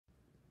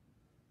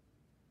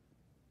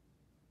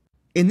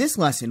In this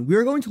lesson, we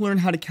are going to learn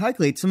how to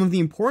calculate some of the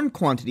important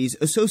quantities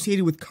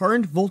associated with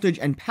current, voltage,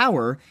 and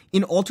power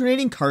in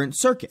alternating current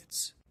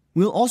circuits.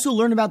 We'll also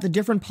learn about the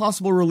different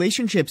possible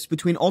relationships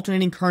between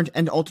alternating current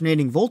and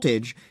alternating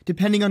voltage,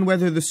 depending on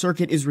whether the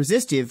circuit is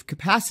resistive,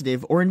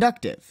 capacitive, or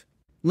inductive.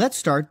 Let's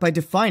start by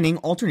defining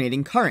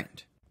alternating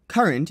current.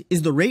 Current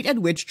is the rate at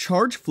which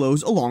charge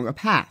flows along a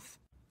path.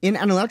 In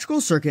an electrical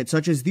circuit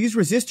such as these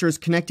resistors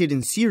connected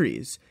in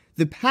series,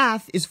 the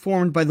path is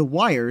formed by the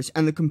wires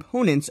and the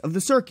components of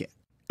the circuit.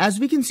 As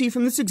we can see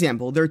from this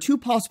example, there are two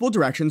possible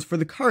directions for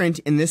the current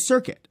in this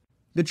circuit.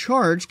 The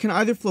charge can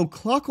either flow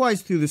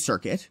clockwise through the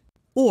circuit,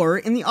 or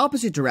in the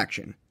opposite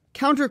direction,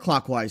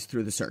 counterclockwise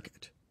through the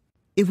circuit.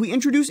 If we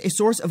introduce a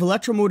source of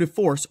electromotive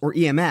force, or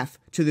EMF,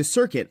 to this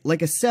circuit,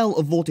 like a cell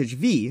of voltage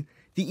V,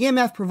 the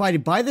EMF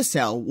provided by the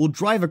cell will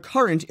drive a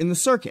current in the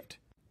circuit.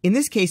 In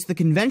this case, the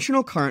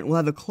conventional current will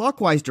have a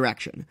clockwise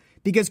direction,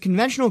 because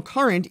conventional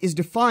current is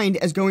defined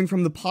as going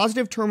from the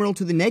positive terminal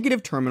to the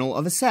negative terminal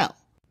of a cell.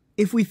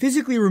 If we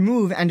physically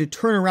remove and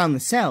turn around the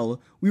cell,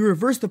 we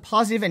reverse the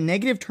positive and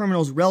negative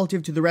terminals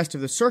relative to the rest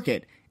of the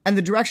circuit, and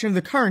the direction of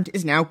the current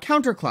is now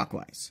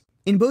counterclockwise.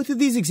 In both of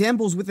these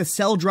examples with a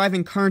cell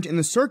driving current in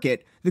the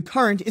circuit, the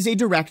current is a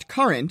direct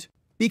current,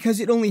 because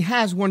it only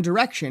has one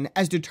direction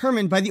as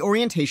determined by the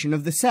orientation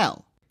of the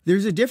cell.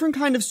 There's a different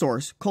kind of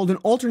source, called an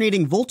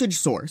alternating voltage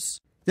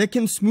source, that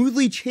can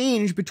smoothly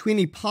change between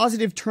a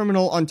positive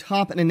terminal on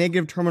top and a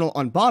negative terminal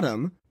on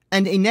bottom,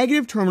 and a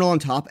negative terminal on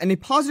top and a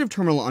positive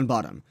terminal on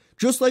bottom,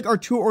 just like our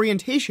two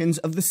orientations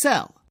of the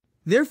cell.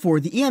 Therefore,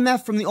 the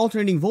EMF from the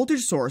alternating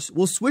voltage source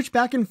will switch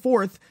back and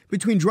forth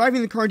between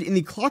driving the current in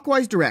the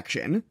clockwise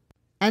direction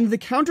and the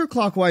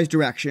counterclockwise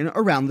direction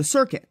around the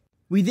circuit.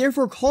 We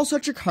therefore call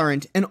such a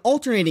current an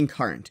alternating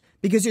current,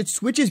 because it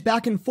switches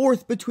back and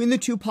forth between the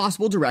two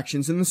possible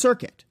directions in the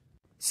circuit.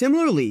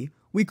 Similarly,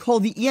 we call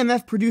the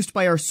EMF produced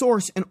by our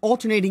source an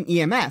alternating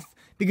EMF,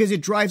 because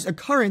it drives a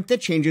current that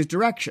changes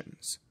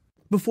directions.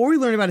 Before we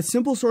learn about a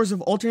simple source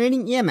of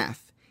alternating EMF,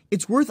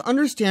 it's worth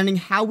understanding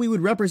how we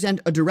would represent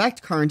a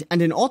direct current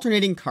and an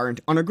alternating current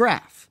on a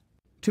graph.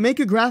 To make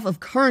a graph of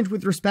current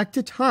with respect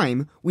to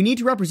time, we need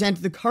to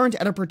represent the current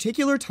at a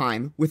particular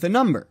time with a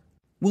number.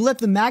 We'll let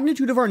the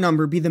magnitude of our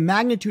number be the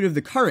magnitude of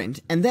the current,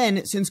 and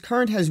then, since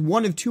current has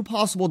one of two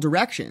possible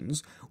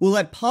directions, we'll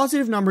let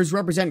positive numbers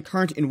represent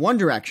current in one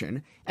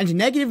direction, and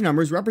negative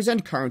numbers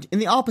represent current in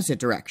the opposite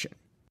direction.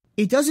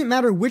 It doesn't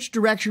matter which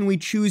direction we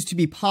choose to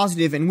be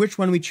positive and which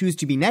one we choose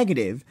to be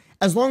negative,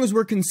 as long as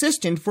we're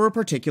consistent for a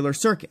particular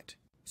circuit.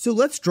 So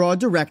let's draw a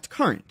direct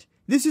current.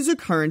 This is a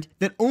current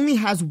that only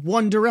has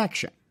one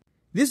direction.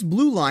 This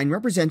blue line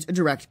represents a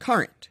direct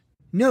current.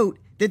 Note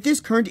that this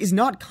current is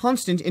not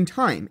constant in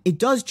time. It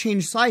does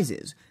change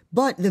sizes,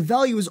 but the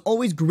value is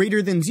always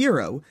greater than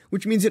 0,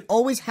 which means it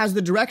always has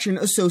the direction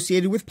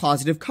associated with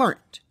positive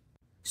current.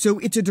 So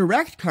it's a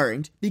direct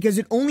current because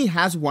it only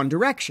has one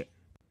direction.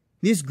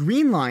 This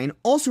green line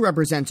also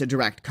represents a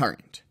direct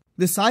current.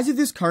 The size of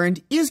this current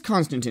is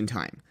constant in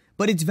time,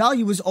 but its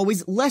value is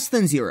always less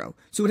than 0,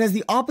 so it has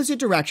the opposite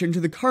direction to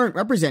the current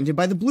represented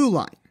by the blue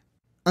line.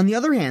 On the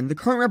other hand, the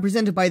current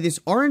represented by this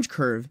orange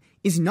curve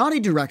is not a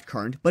direct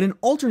current, but an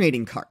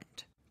alternating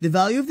current. The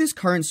value of this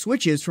current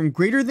switches from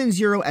greater than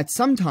 0 at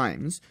some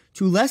times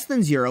to less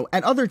than 0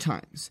 at other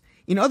times.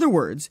 In other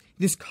words,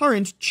 this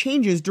current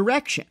changes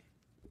direction.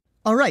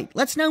 Alright,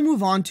 let's now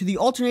move on to the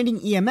alternating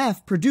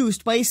EMF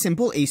produced by a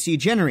simple AC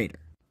generator.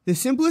 The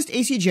simplest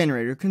AC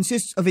generator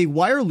consists of a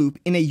wire loop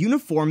in a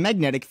uniform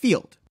magnetic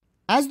field.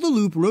 As the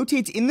loop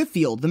rotates in the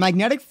field, the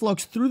magnetic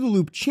flux through the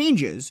loop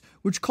changes,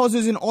 which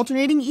causes an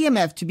alternating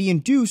EMF to be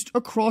induced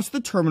across the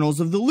terminals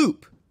of the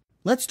loop.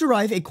 Let's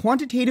derive a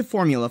quantitative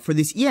formula for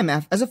this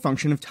EMF as a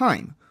function of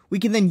time. We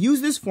can then use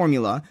this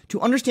formula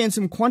to understand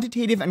some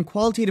quantitative and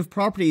qualitative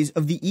properties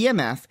of the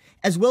EMF,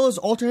 as well as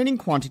alternating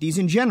quantities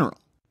in general.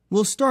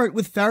 We'll start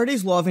with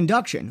Faraday's law of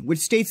induction, which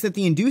states that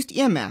the induced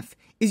EMF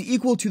is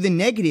equal to the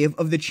negative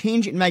of the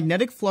change in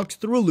magnetic flux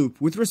through a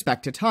loop with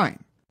respect to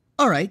time.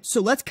 Alright,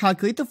 so let's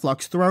calculate the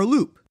flux through our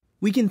loop.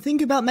 We can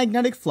think about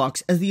magnetic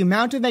flux as the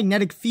amount of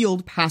magnetic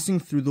field passing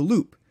through the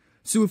loop.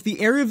 So if the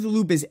area of the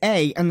loop is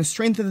A and the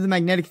strength of the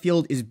magnetic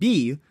field is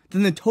B,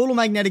 then the total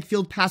magnetic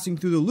field passing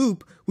through the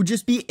loop would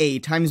just be A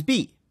times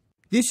B.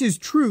 This is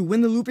true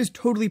when the loop is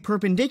totally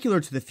perpendicular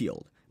to the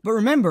field, but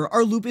remember,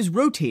 our loop is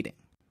rotating.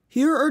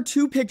 Here are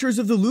two pictures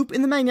of the loop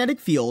in the magnetic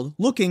field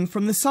looking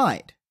from the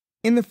side.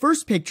 In the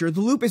first picture,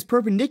 the loop is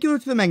perpendicular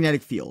to the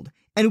magnetic field,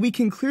 and we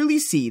can clearly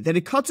see that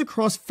it cuts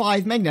across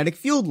 5 magnetic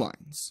field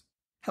lines.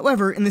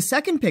 However, in the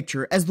second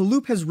picture, as the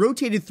loop has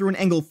rotated through an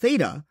angle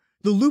theta,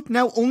 the loop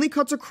now only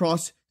cuts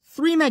across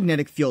 3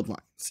 magnetic field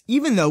lines,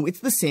 even though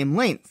it's the same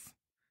length.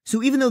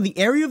 So even though the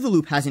area of the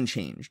loop hasn't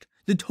changed,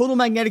 the total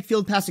magnetic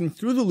field passing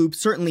through the loop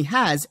certainly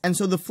has, and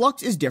so the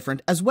flux is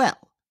different as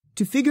well.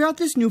 To figure out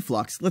this new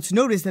flux, let's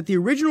notice that the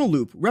original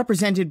loop,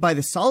 represented by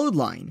the solid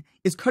line,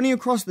 is cutting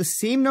across the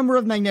same number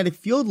of magnetic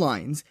field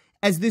lines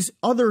as this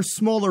other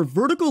smaller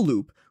vertical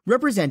loop,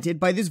 represented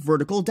by this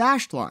vertical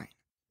dashed line.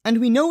 And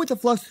we know what the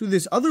flux through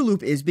this other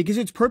loop is because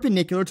it's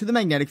perpendicular to the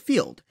magnetic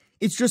field.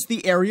 It's just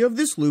the area of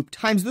this loop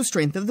times the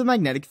strength of the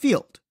magnetic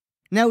field.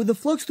 Now, the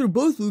flux through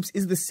both loops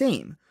is the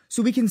same,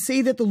 so we can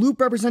say that the loop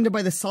represented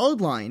by the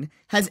solid line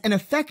has an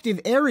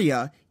effective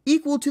area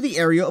equal to the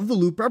area of the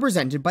loop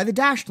represented by the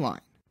dashed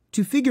line.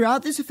 To figure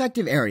out this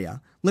effective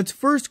area, let's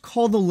first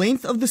call the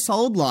length of the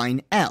solid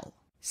line L.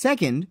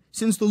 Second,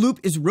 since the loop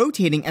is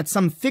rotating at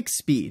some fixed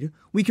speed,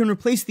 we can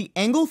replace the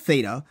angle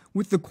theta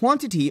with the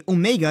quantity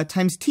omega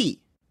times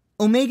t.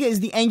 Omega is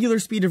the angular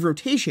speed of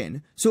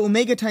rotation, so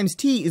omega times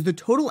t is the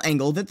total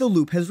angle that the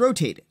loop has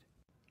rotated.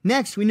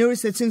 Next, we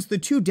notice that since the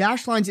two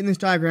dashed lines in this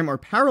diagram are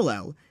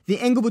parallel, the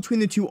angle between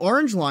the two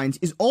orange lines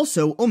is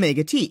also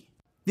omega t.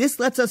 This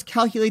lets us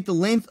calculate the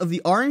length of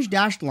the orange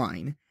dashed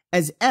line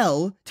as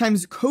L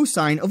times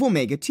cosine of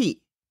omega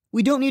t.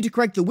 We don't need to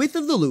correct the width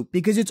of the loop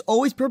because it's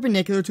always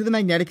perpendicular to the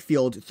magnetic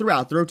field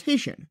throughout the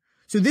rotation.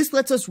 So this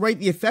lets us write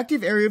the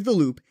effective area of the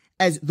loop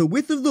as the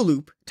width of the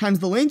loop times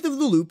the length of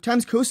the loop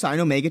times cosine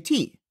omega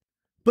t.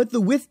 But the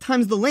width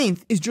times the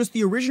length is just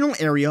the original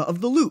area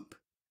of the loop.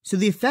 So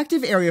the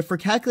effective area for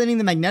calculating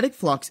the magnetic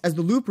flux as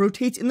the loop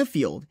rotates in the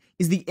field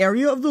is the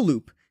area of the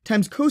loop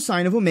times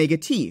cosine of omega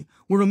t,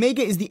 where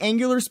omega is the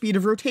angular speed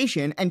of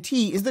rotation and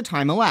t is the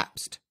time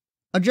elapsed.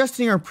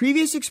 Adjusting our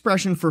previous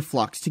expression for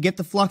flux to get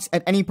the flux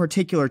at any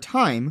particular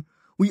time,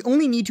 we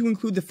only need to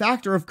include the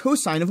factor of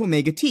cosine of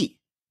omega t.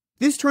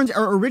 This turns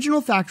our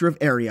original factor of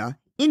area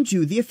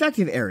into the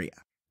effective area.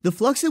 The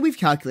flux that we've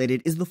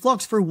calculated is the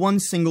flux for one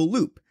single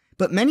loop,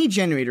 but many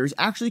generators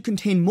actually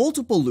contain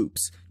multiple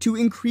loops to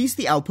increase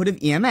the output of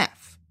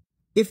EMF.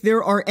 If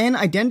there are n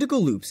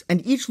identical loops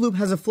and each loop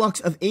has a flux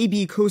of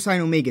AB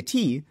cosine omega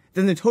t,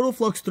 then the total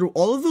flux through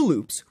all of the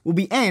loops will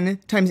be n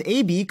times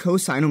AB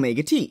cosine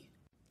omega t.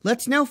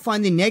 Let's now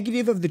find the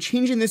negative of the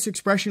change in this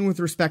expression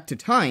with respect to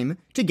time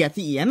to get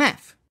the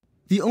EMF.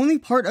 The only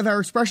part of our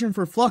expression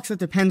for flux that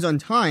depends on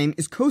time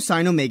is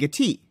cosine omega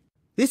t.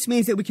 This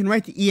means that we can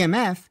write the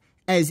EMF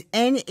as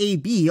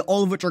NAB,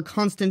 all of which are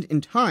constant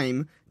in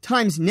time,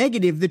 times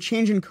negative the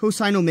change in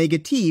cosine omega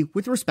t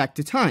with respect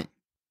to time.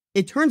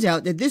 It turns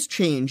out that this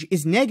change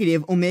is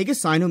negative omega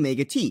sine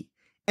omega t,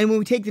 and when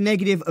we take the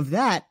negative of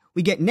that,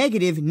 we get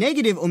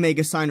negative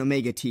omega sine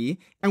omega t,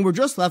 and we're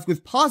just left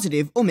with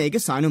positive omega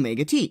sine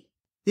omega t.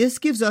 This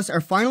gives us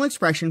our final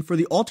expression for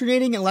the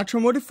alternating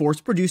electromotive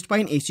force produced by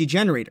an AC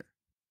generator.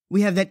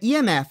 We have that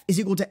EMF is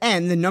equal to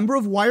n, the number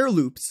of wire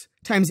loops,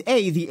 times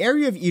A, the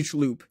area of each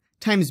loop,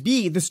 times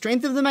B, the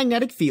strength of the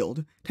magnetic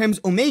field, times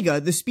omega,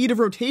 the speed of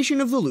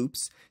rotation of the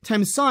loops,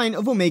 times sine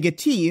of omega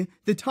t,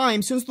 the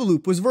time since the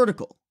loop was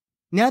vertical.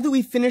 Now that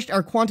we've finished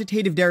our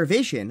quantitative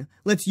derivation,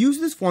 let's use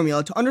this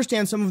formula to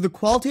understand some of the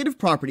qualitative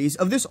properties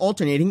of this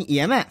alternating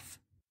EMF.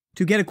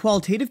 To get a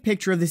qualitative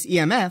picture of this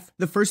EMF,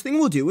 the first thing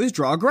we'll do is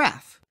draw a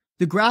graph.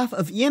 The graph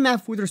of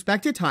EMF with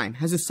respect to time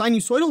has a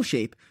sinusoidal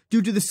shape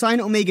due to the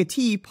sine omega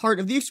t part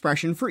of the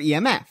expression for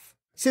EMF.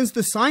 Since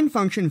the sine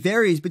function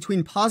varies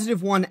between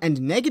positive 1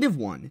 and negative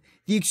 1,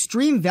 the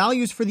extreme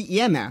values for the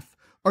EMF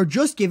are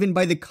just given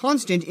by the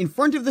constant in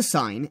front of the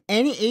sine,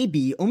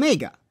 NAB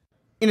omega.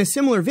 In a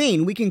similar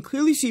vein, we can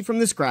clearly see from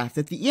this graph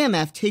that the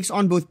EMF takes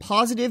on both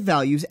positive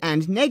values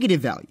and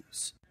negative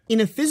values.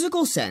 In a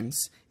physical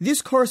sense,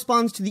 this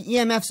corresponds to the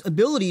EMF's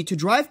ability to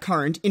drive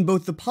current in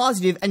both the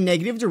positive and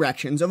negative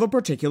directions of a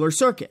particular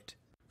circuit.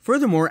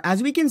 Furthermore,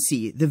 as we can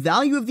see, the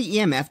value of the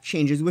EMF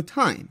changes with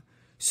time,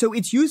 so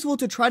it's useful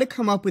to try to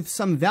come up with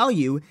some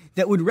value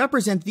that would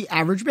represent the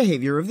average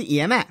behavior of the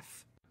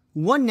EMF.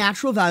 One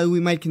natural value we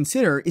might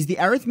consider is the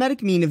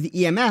arithmetic mean of the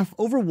EMF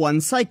over one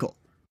cycle.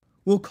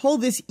 We'll call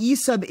this E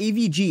sub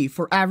AVG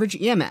for average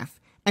EMF,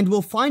 and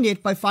we'll find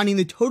it by finding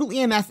the total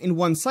EMF in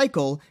one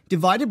cycle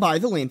divided by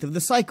the length of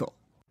the cycle.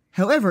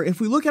 However, if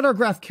we look at our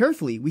graph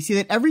carefully, we see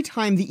that every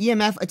time the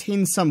EMF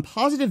attains some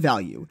positive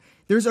value,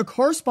 there's a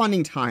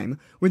corresponding time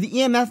where the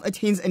EMF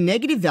attains a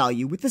negative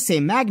value with the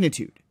same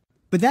magnitude.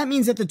 But that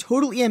means that the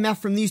total EMF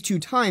from these two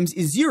times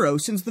is zero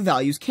since the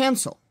values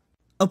cancel.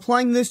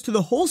 Applying this to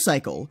the whole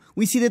cycle,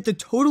 we see that the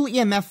total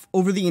EMF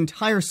over the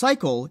entire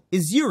cycle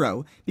is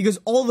zero because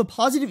all the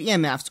positive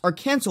EMFs are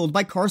cancelled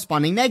by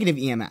corresponding negative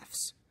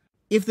EMFs.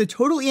 If the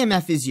total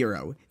EMF is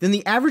zero, then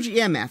the average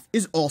EMF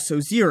is also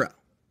zero.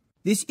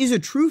 This is a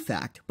true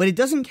fact, but it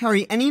doesn't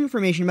carry any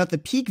information about the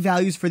peak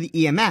values for the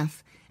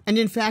EMF, and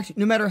in fact,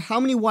 no matter how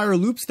many wire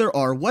loops there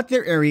are, what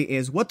their area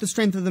is, what the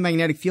strength of the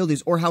magnetic field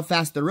is, or how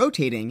fast they're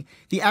rotating,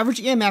 the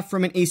average EMF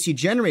from an AC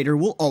generator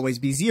will always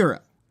be zero.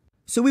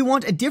 So we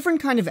want a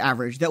different kind of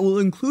average that will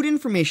include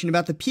information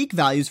about the peak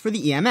values for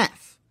the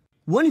EMF.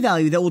 One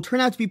value that will turn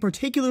out to be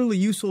particularly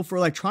useful for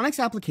electronics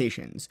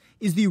applications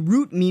is the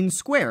root mean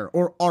square,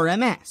 or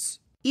RMS.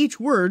 Each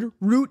word,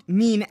 root,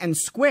 mean, and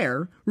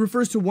square,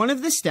 refers to one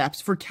of the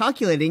steps for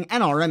calculating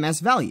an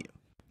RMS value.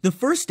 The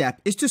first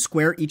step is to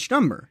square each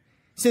number.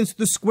 Since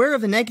the square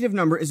of a negative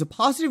number is a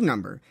positive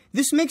number,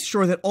 this makes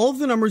sure that all of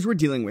the numbers we're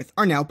dealing with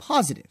are now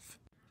positive.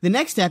 The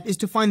next step is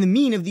to find the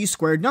mean of these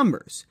squared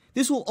numbers.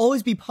 This will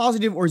always be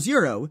positive or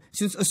zero,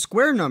 since a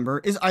square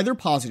number is either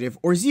positive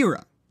or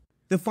zero.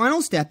 The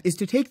final step is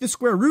to take the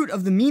square root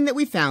of the mean that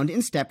we found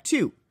in step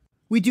 2.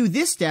 We do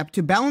this step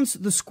to balance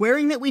the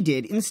squaring that we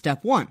did in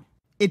step 1.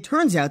 It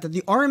turns out that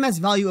the RMS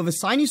value of a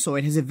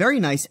sinusoid has a very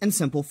nice and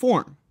simple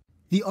form.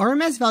 The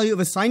RMS value of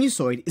a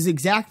sinusoid is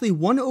exactly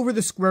 1 over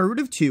the square root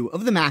of 2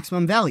 of the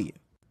maximum value.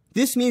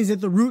 This means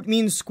that the root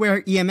mean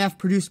square EMF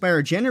produced by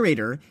our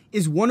generator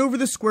is 1 over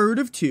the square root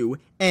of 2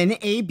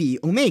 NAB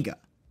omega.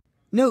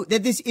 Note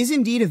that this is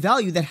indeed a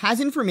value that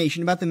has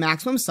information about the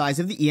maximum size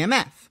of the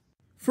EMF.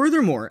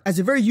 Furthermore, as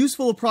a very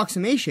useful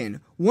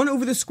approximation, 1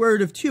 over the square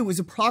root of 2 is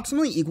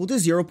approximately equal to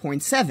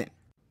 0.7.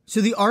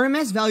 So the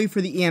RMS value for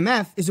the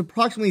EMF is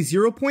approximately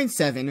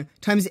 0.7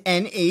 times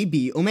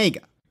NAB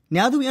omega.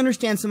 Now that we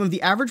understand some of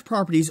the average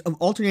properties of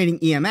alternating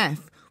EMF,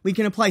 we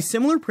can apply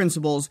similar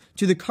principles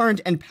to the current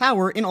and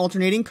power in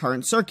alternating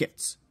current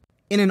circuits.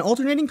 In an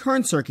alternating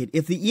current circuit,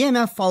 if the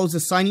EMF follows a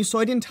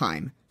sinusoid in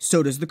time,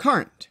 so does the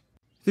current.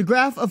 The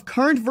graph of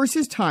current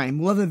versus time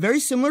will have a very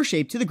similar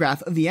shape to the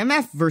graph of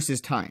EMF versus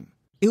time.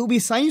 It will be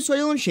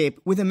sinusoidal in shape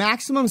with a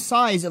maximum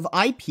size of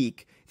I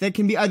peak that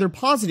can be either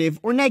positive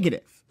or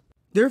negative.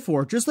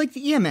 Therefore, just like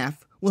the EMF,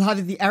 we'll have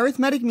that the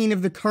arithmetic mean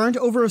of the current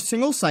over a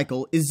single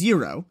cycle is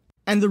 0,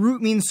 and the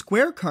root mean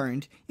square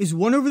current is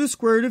 1 over the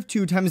square root of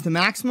 2 times the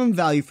maximum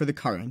value for the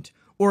current,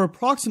 or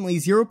approximately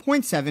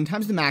 0.7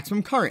 times the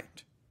maximum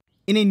current.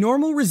 In a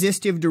normal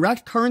resistive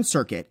direct current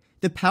circuit,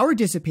 the power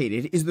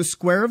dissipated is the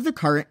square of the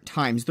current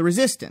times the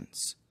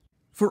resistance.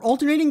 For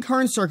alternating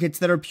current circuits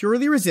that are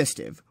purely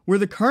resistive, where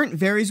the current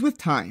varies with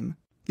time,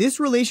 this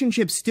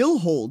relationship still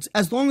holds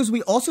as long as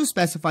we also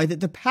specify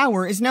that the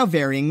power is now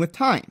varying with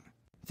time.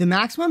 The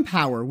maximum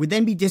power would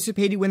then be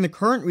dissipated when the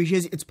current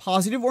reaches its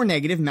positive or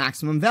negative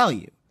maximum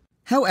value.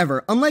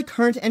 However, unlike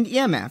current and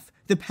EMF,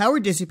 the power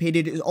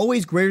dissipated is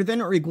always greater than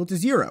or equal to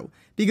 0,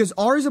 because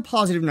R is a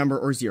positive number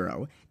or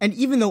 0, and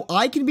even though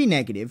I can be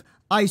negative,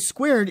 I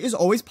squared is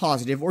always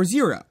positive or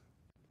 0.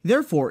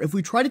 Therefore, if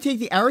we try to take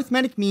the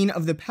arithmetic mean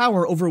of the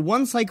power over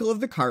one cycle of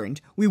the current,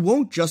 we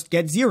won't just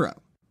get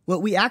 0.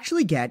 What we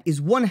actually get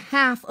is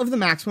 1/2 of the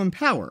maximum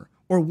power,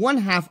 or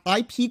 1/2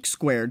 I peak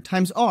squared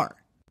times R.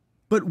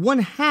 But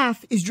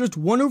 1/2 is just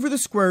 1 over the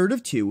square root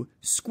of 2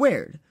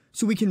 squared,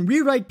 so we can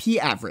rewrite P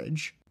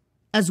average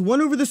as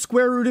 1 over the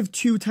square root of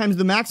 2 times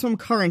the maximum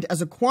current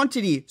as a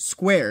quantity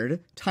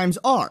squared times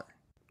R.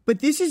 But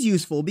this is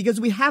useful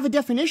because we have a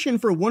definition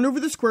for 1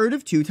 over the square root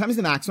of 2 times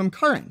the maximum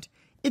current.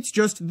 It's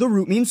just the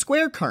root mean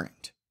square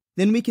current.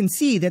 Then we can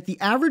see that the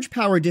average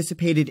power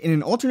dissipated in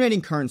an alternating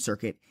current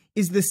circuit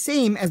is the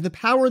same as the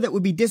power that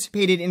would be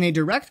dissipated in a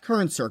direct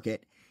current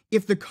circuit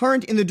if the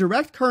current in the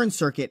direct current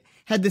circuit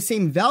had the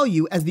same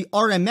value as the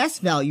RMS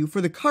value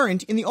for the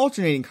current in the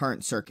alternating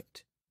current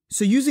circuit.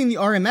 So using the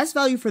RMS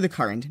value for the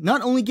current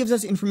not only gives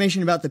us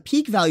information about the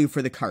peak value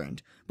for the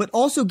current, but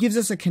also gives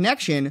us a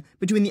connection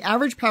between the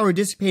average power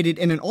dissipated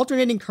in an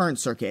alternating current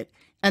circuit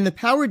and the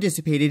power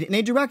dissipated in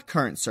a direct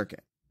current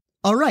circuit.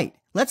 Alright,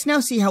 let's now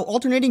see how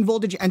alternating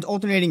voltage and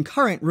alternating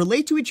current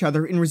relate to each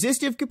other in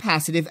resistive,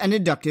 capacitive, and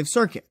inductive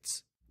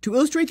circuits. To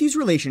illustrate these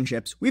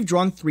relationships, we've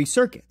drawn 3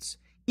 circuits.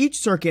 Each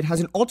circuit has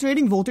an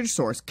alternating voltage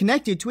source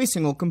connected to a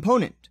single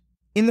component.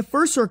 In the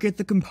first circuit,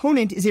 the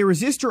component is a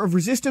resistor of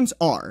resistance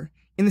R.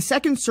 In the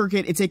second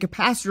circuit, it's a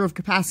capacitor of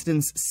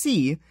capacitance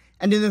C.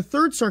 And in the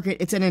third circuit,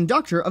 it's an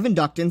inductor of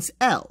inductance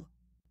L.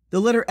 The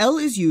letter L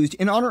is used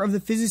in honor of the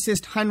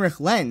physicist Heinrich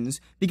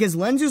Lenz because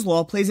Lenz's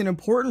law plays an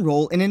important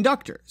role in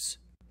inductors.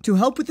 To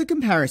help with the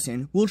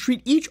comparison, we'll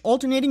treat each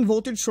alternating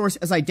voltage source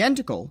as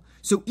identical,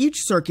 so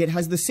each circuit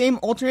has the same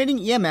alternating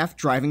EMF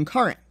driving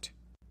current.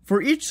 For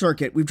each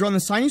circuit, we've drawn the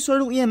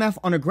sinusoidal EMF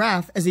on a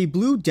graph as a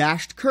blue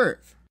dashed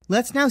curve.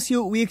 Let's now see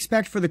what we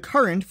expect for the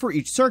current for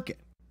each circuit.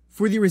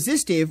 For the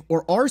resistive,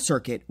 or R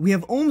circuit, we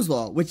have Ohm's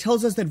law, which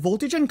tells us that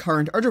voltage and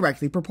current are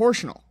directly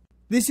proportional.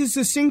 This is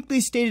succinctly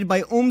stated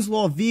by Ohm's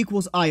law V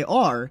equals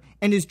IR,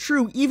 and is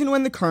true even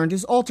when the current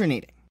is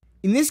alternating.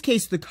 In this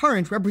case, the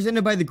current,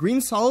 represented by the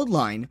green solid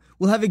line,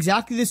 will have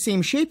exactly the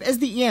same shape as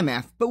the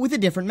EMF, but with a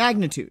different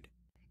magnitude.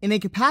 In a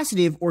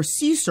capacitive, or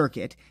C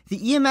circuit, the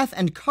EMF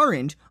and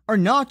current are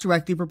not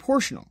directly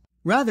proportional.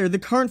 Rather, the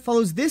current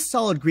follows this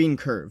solid green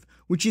curve,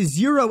 which is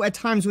 0 at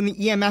times when the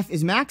EMF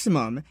is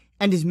maximum,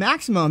 and is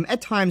maximum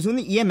at times when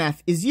the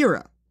EMF is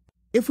 0.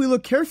 If we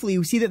look carefully,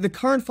 we see that the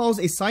current follows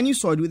a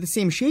sinusoid with the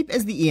same shape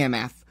as the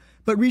EMF,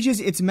 but reaches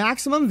its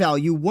maximum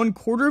value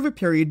 1/4 of a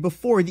period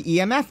before the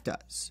EMF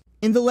does.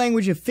 In the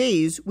language of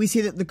phase, we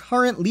say that the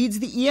current leads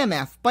the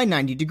EMF by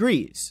 90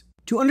 degrees.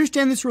 To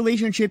understand this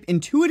relationship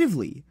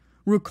intuitively,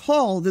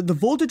 recall that the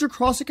voltage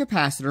across a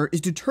capacitor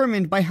is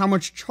determined by how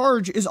much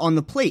charge is on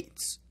the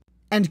plates,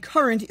 and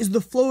current is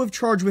the flow of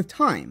charge with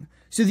time,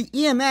 so the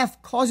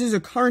EMF causes a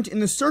current in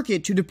the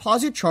circuit to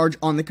deposit charge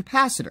on the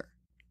capacitor.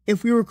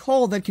 If we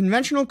recall that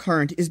conventional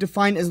current is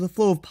defined as the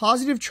flow of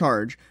positive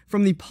charge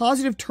from the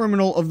positive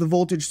terminal of the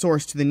voltage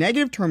source to the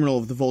negative terminal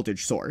of the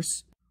voltage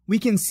source, we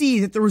can see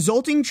that the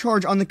resulting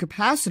charge on the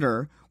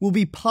capacitor will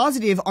be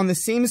positive on the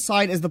same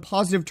side as the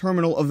positive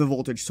terminal of the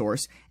voltage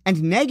source,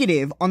 and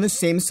negative on the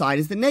same side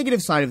as the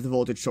negative side of the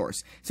voltage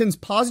source, since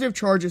positive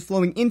charge is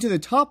flowing into the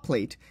top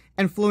plate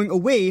and flowing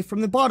away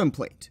from the bottom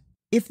plate.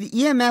 If the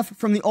EMF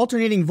from the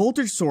alternating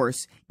voltage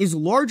source is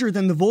larger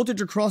than the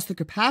voltage across the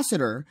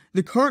capacitor,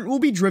 the current will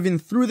be driven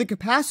through the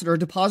capacitor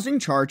depositing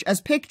charge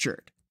as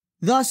pictured.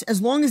 Thus,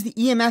 as long as the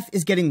EMF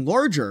is getting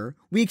larger,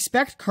 we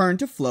expect current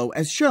to flow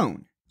as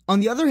shown. On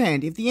the other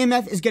hand, if the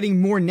EMF is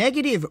getting more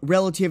negative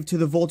relative to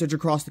the voltage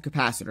across the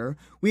capacitor,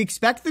 we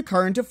expect the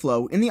current to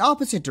flow in the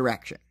opposite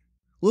direction.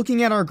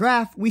 Looking at our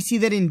graph, we see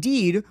that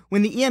indeed,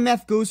 when the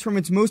EMF goes from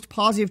its most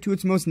positive to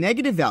its most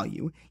negative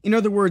value, in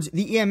other words,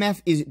 the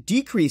EMF is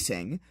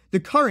decreasing, the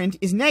current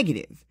is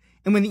negative.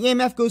 And when the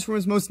EMF goes from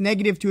its most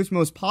negative to its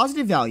most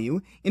positive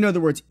value, in other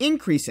words,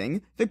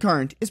 increasing, the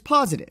current is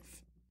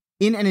positive.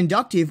 In an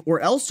inductive or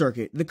L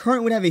circuit, the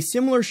current would have a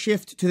similar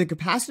shift to the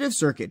capacitive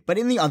circuit, but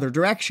in the other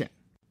direction.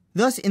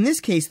 Thus, in this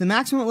case, the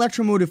maximum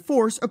electromotive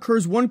force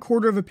occurs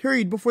 1/4 of a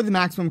period before the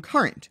maximum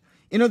current.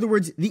 In other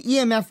words, the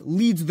EMF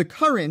leads the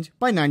current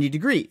by 90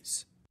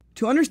 degrees.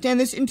 To understand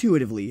this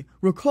intuitively,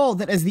 recall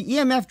that as the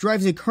EMF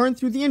drives a current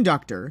through the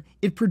inductor,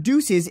 it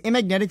produces a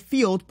magnetic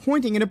field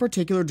pointing in a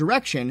particular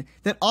direction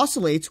that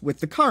oscillates with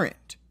the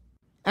current.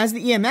 As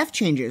the EMF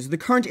changes, the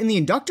current in the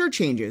inductor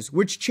changes,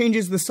 which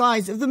changes the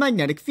size of the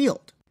magnetic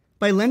field.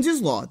 By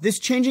Lenz's law, this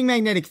changing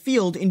magnetic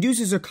field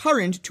induces a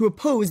current to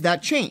oppose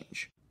that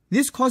change.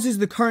 This causes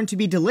the current to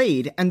be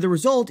delayed, and the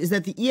result is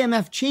that the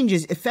EMF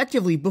changes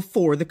effectively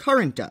before the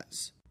current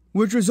does,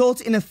 which results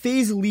in a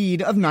phase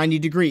lead of 90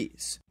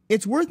 degrees.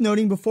 It's worth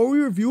noting before we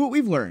review what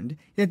we've learned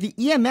that the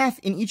EMF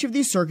in each of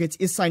these circuits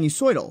is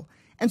sinusoidal,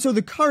 and so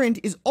the current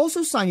is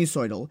also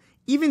sinusoidal,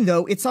 even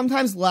though it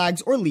sometimes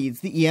lags or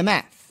leads the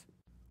EMF.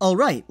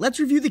 Alright, let's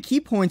review the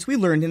key points we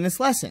learned in this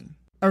lesson.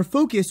 Our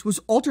focus was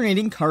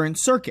alternating current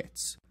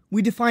circuits.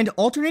 We defined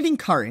alternating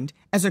current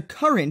as a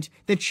current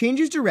that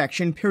changes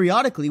direction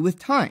periodically with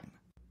time.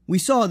 We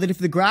saw that if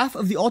the graph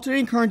of the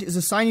alternating current is a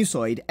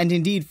sinusoid, and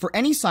indeed for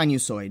any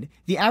sinusoid,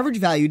 the average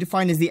value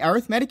defined as the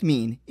arithmetic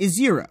mean is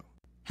 0.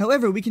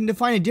 However, we can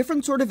define a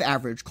different sort of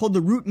average called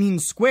the root mean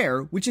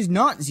square, which is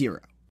not 0.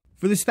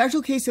 For the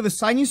special case of a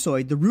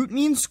sinusoid, the root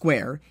mean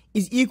square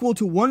is equal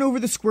to 1 over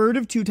the square root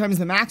of 2 times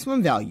the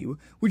maximum value,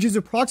 which is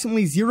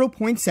approximately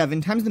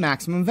 0.7 times the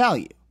maximum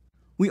value.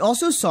 We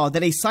also saw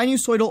that a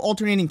sinusoidal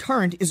alternating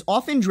current is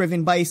often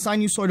driven by a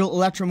sinusoidal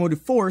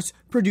electromotive force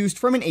produced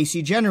from an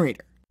AC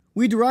generator.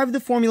 We derived the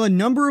formula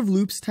number of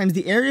loops times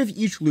the area of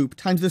each loop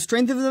times the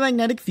strength of the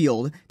magnetic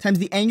field times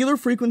the angular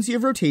frequency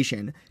of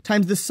rotation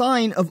times the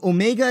sine of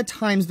omega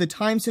times the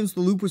time since the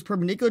loop was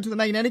perpendicular to the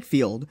magnetic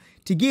field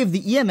to give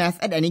the EMF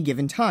at any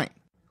given time.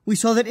 We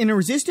saw that in a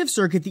resistive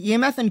circuit the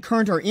EMF and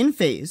current are in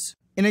phase,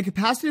 in a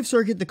capacitive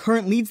circuit the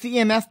current leads the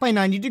EMF by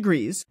 90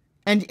 degrees,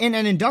 and in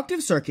an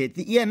inductive circuit,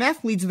 the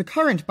EMF leads the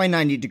current by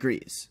 90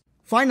 degrees.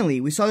 Finally,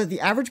 we saw that the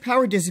average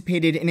power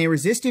dissipated in a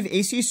resistive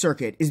AC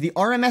circuit is the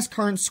RMS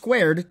current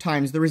squared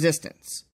times the resistance.